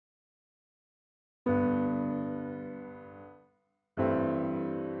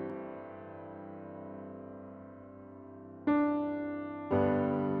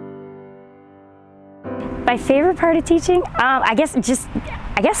My favorite part of teaching, I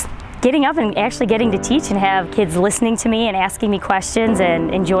guess getting up and actually getting to teach and have kids listening to me and asking me questions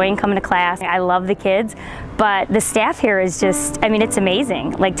and enjoying coming to class. I love the kids, but the staff here is just, I mean, it's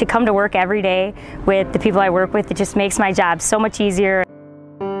amazing. Like, to come to work every day with the people I work with, it just makes my job so much easier.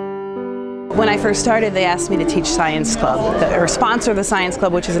 When I first started, they asked me to teach science club, or sponsor the science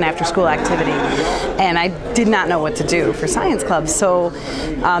club, which is an after-school activity. And I did not know what to do for science club. So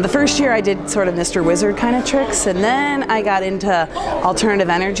the first year I did sort of Mr. Wizard kind of tricks, and then I got into alternative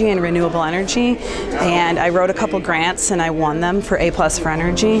energy and renewable energy. And I wrote a couple grants and I won them for A+ for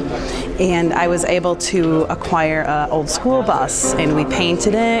energy. And I was able to acquire an old school bus, and we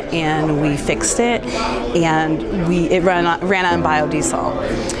painted it and we fixed it, and it ran on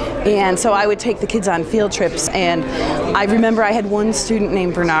biodiesel. And so I would take the kids on field trips, and I remember I had one student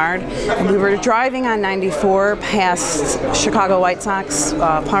named Bernard, and we were driving on 94 past Chicago White Sox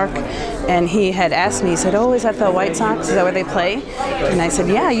Park, and he had asked me, he said, "Oh, is that the White Sox? Is that where they play?" And I said,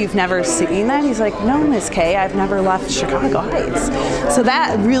 "Yeah, you've never seen that?" He's like, "No, Miss Kay, I've never left Chicago Heights." So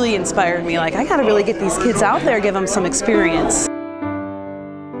that really inspired me, like, I gotta really get these kids out there, give them some experience.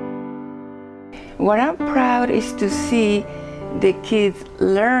 What I'm proud is to see the kids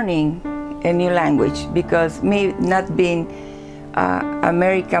learning a new language, because me not being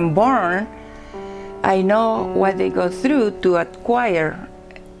American born, I know what they go through to acquire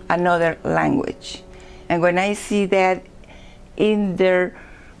another language. And when I see that in their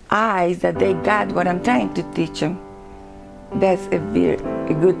eyes, that they got what I'm trying to teach them, that's a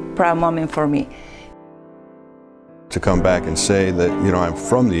good proud moment for me. To come back and say that, you know, I'm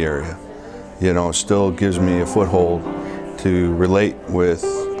from the area, you know, still gives me a foothold to relate with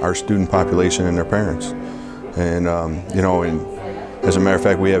our student population and their parents. And you know, and as a matter of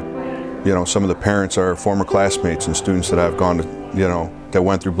fact, we have, you know, some of the parents are former classmates and students that I've gone to, you know, that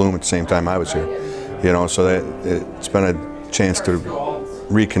went through Bloom at the same time I was here. You know, so that it's been a chance to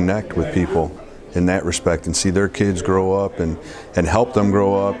reconnect with people in that respect and see their kids grow up and help them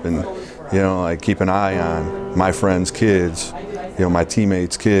grow up, and, you know, like, keep an eye on my friends' kids, you know, my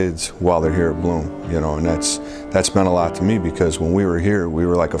teammates' kids while they're here at Bloom, you know, and that's meant a lot to me, because when we were here, we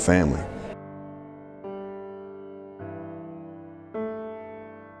were like a family.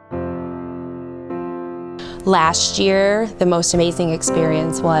 Last year, the most amazing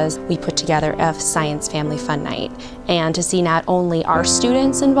experience was we put together a Science Family Fun Night. And to see not only our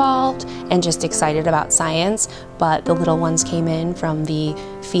students involved and just excited about science, but the little ones came in from the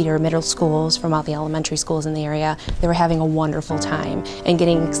feeder middle schools, from all the elementary schools in the area. They were having a wonderful time and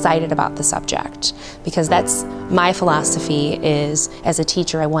getting excited about the subject. Because that's my philosophy, is as a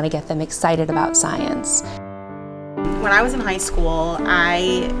teacher, I want to get them excited about science. When I was in high school,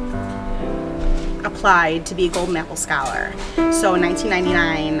 I applied to be a Golden Apple Scholar. So in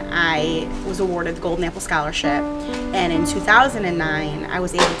 1999, I was awarded the Golden Apple Scholarship, and in 2009, I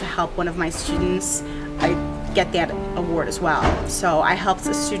was able to help one of my students get that award as well. So I helped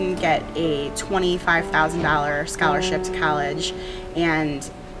a student get a $25,000 scholarship to college, and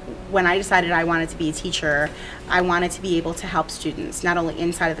when I decided I wanted to be a teacher, I wanted to be able to help students, not only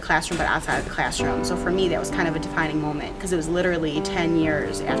inside of the classroom, but outside of the classroom. So for me, that was kind of a defining moment, because it was literally 10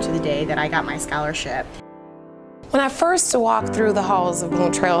 years after the day that I got my scholarship. When I first walked through the halls of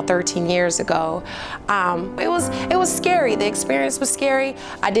Bloom Trail 13 years ago, it was scary. The experience was scary.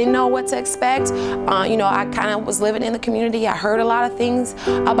 I didn't know what to expect. You know, I kind of was living in the community. I heard a lot of things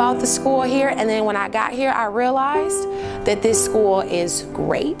about the school here, and then when I got here, I realized that this school is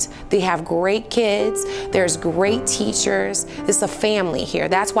great. They have great kids. There's great teachers. It's a family here.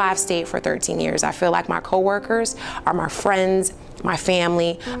 That's why I've stayed for 13 years. I feel like my coworkers are my friends, my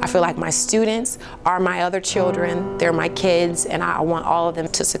family. I feel like my students are my other children. They're my kids, and I want all of them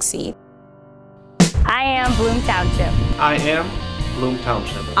to succeed. I am Bloom Township. I am Bloom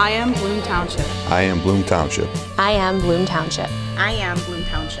Township. I am Bloom Township. I am Bloom Township. I am Bloom Township. I am Bloom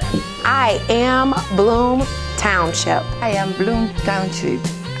Township. I am Bloom Township. I am Bloom Township.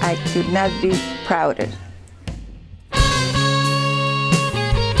 I could not be prouder.